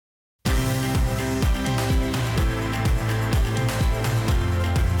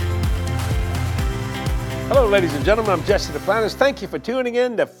ladies and gentlemen, I'm Jesse Duplantis. Thank you for tuning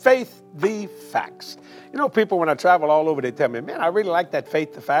in to Faith the Facts. You know, people, when I travel all over, they tell me, man, I really like that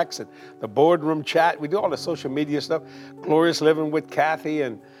Faith the Facts and the boardroom chat. We do all the social media stuff, Glorious Living with Kathy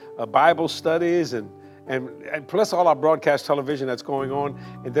and Bible studies and plus all our broadcast television that's going on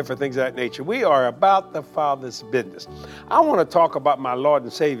and different things of that nature. We are about the Father's business. I want to talk about my Lord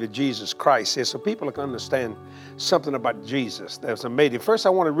and Savior, Jesus Christ, here so people can understand something about Jesus that's amazing. First, I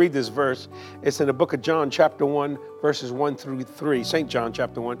want to read this verse. It's in the book of John, chapter 1, verses 1 through 3. St. John,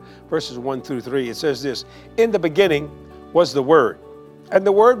 chapter 1, verses 1 through 3. It says this: in the beginning was the Word, and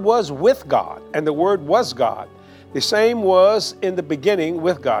the Word was with God, and the Word was God. The same was in the beginning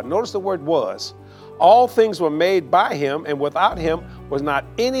with God. Notice the word was. All things were made by him, and without him was not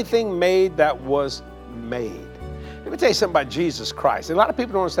anything made that was made. Let me tell you something about Jesus Christ. A lot of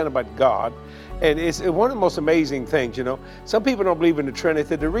people don't understand about God, and it's one of the most amazing things, you know. Some people don't believe in the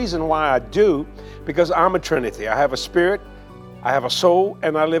Trinity. The reason why I do, because I'm a Trinity. I have a spirit, I have a soul,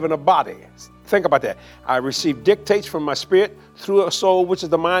 and I live in a body. Think about that. I receive dictates from my spirit through a soul, which is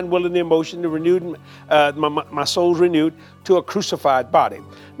the mind, will, and the emotion, the renewed, my soul's renewed to a crucified body.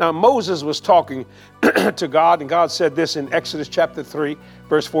 Now, Moses was talking to God, and God said this in Exodus chapter 3,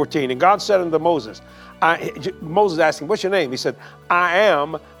 verse 14. And God said unto Moses, Moses asked him, what's your name? He said, I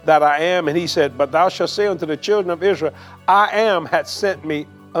am that I am. And he said, but thou shalt say unto the children of Israel, I am hath sent me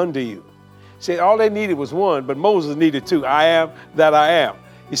unto you. See, all they needed was one, but Moses needed two. I am that I am.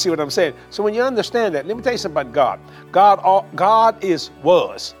 You see what I'm saying? So when you understand that, let me tell you something about God. God is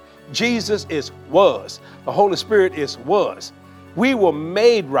was. Jesus is was. The Holy Spirit is was. We were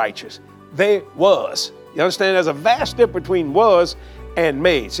made righteous. They was. You understand? There's a vast difference between was and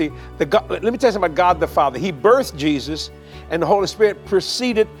made. See, let me tell you something about God the Father. He birthed Jesus, and the Holy Spirit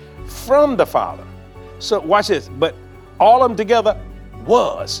proceeded from the Father. So watch this. But all of them together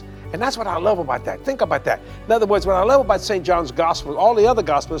was. And that's what I love about that. Think about that. In other words, what I love about St. John's Gospel, all the other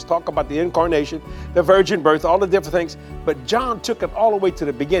Gospels talk about the incarnation, the virgin birth, all the different things. But John took it all the way to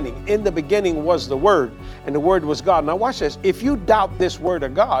the beginning. In the beginning was the Word, and the Word was God. Now watch this. If you doubt this Word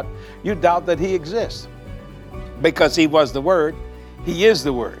of God, you doubt that He exists. Because He was the Word, He is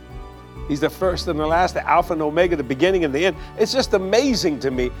the Word. He's the first and the last, the Alpha and Omega, the beginning and the end. It's just amazing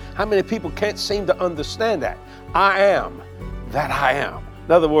to me how many people can't seem to understand that. I am that I am.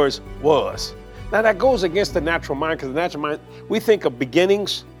 In other words, was. Now that goes against the natural mind, because the natural mind, we think of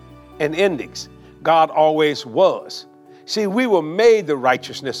beginnings and endings. God always was. See, we were made the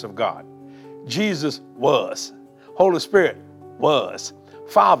righteousness of God. Jesus was. Holy Spirit was.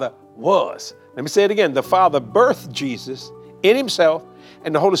 Father was. Let me say it again. The Father birthed Jesus in himself,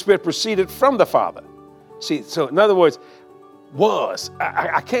 and the Holy Spirit proceeded from the Father. See, so in other words, was.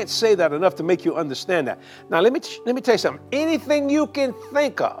 I can't say that enough to make you understand that. Now, let me tell you something. Anything you can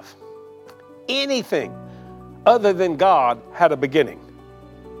think of, anything other than God had a beginning,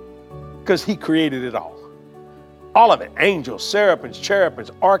 because He created it all. All of it. Angels, seraphims,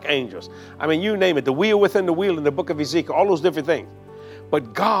 cherubims, archangels. I mean, you name it. The wheel within the wheel in the book of Ezekiel, all those different things.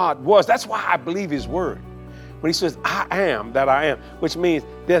 But God was. That's why I believe His word. When He says, I am that I am, which means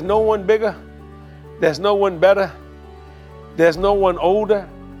there's no one bigger, there's no one better, there's no one older,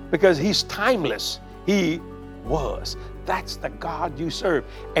 because He's timeless. He was. That's the God you serve.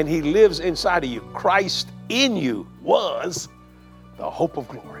 And He lives inside of you. Christ in you was the hope of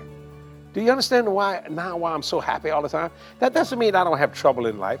glory. Do you understand why I'm so happy all the time? That doesn't mean I don't have trouble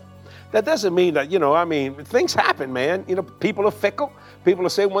in life. That doesn't mean that, things happen, man. People are fickle. People will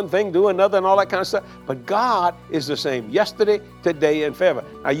say one thing, do another, and all that kind of stuff. But God is the same yesterday, today, and forever.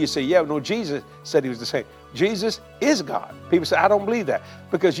 Now you say, yeah, no, Jesus said He was the same. Jesus is God. People say, I don't believe that,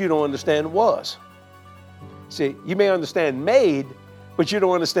 because you don't understand was. See, you may understand made, but you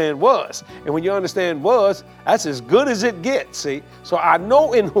don't understand was. And when you understand was, that's as good as it gets, see? So I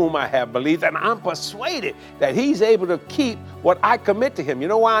know in whom I have believed, and I'm persuaded that He's able to keep what I commit to Him. You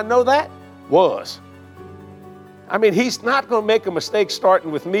know why I know that? Was. I mean, He's not going to make a mistake starting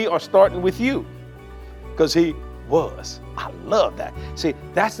with me or starting with you, because He was. I love that. See,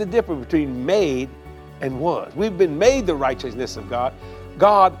 that's the difference between made and was. We've been made the righteousness of God.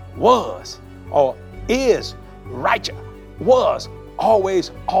 God was, or is, righteous. Was,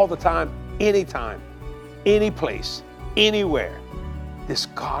 always, all the time, anytime, any place, anywhere. This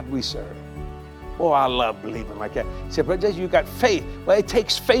God we serve. Oh, I love believing like that. You say, but you got faith. Well, it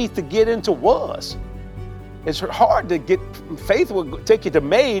takes faith to get into was. It's hard to get, faith will take you to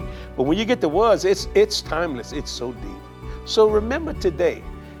made, but when you get to was, it's timeless. It's so deep. So remember today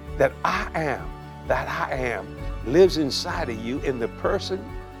that I am that I am lives inside of you in the person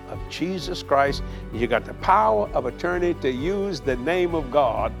of Jesus Christ. You got the power of attorney to use the name of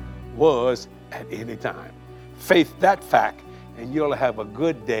God was at any time. faith that fact, and you'll have a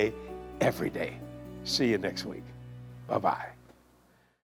good day every day. See you next week. Bye-bye.